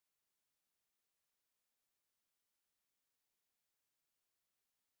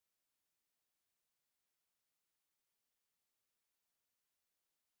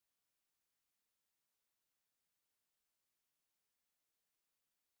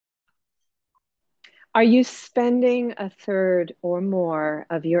Are you spending a third or more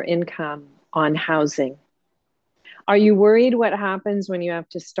of your income on housing? Are you worried what happens when you have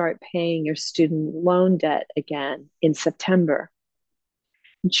to start paying your student loan debt again in September?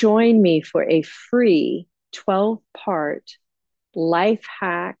 Join me for a free 12-part life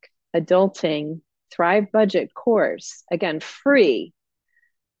hack adulting Thrive Budget course. Again, free.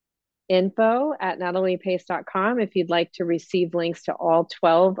 Info at nataliepace.com if you'd like to receive links to all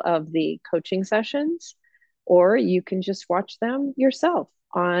 12 of the coaching sessions, or you can just watch them yourself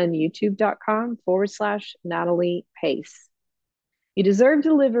on youtube.com/Natalie Pace. You deserve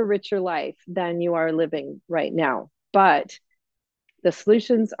to live a richer life than you are living right now, but the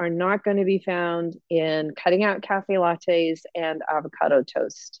solutions are not going to be found in cutting out cafe lattes and avocado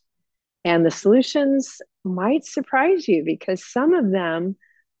toast. And the solutions might surprise you because some of them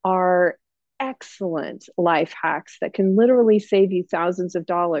are excellent life hacks that can literally save you thousands of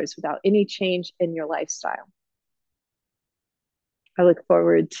dollars without any change in your lifestyle. I look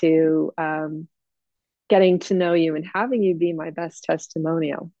forward to getting to know you and having you be my best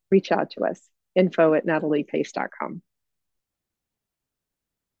testimonial. Reach out to us. Info at nataliepace.com.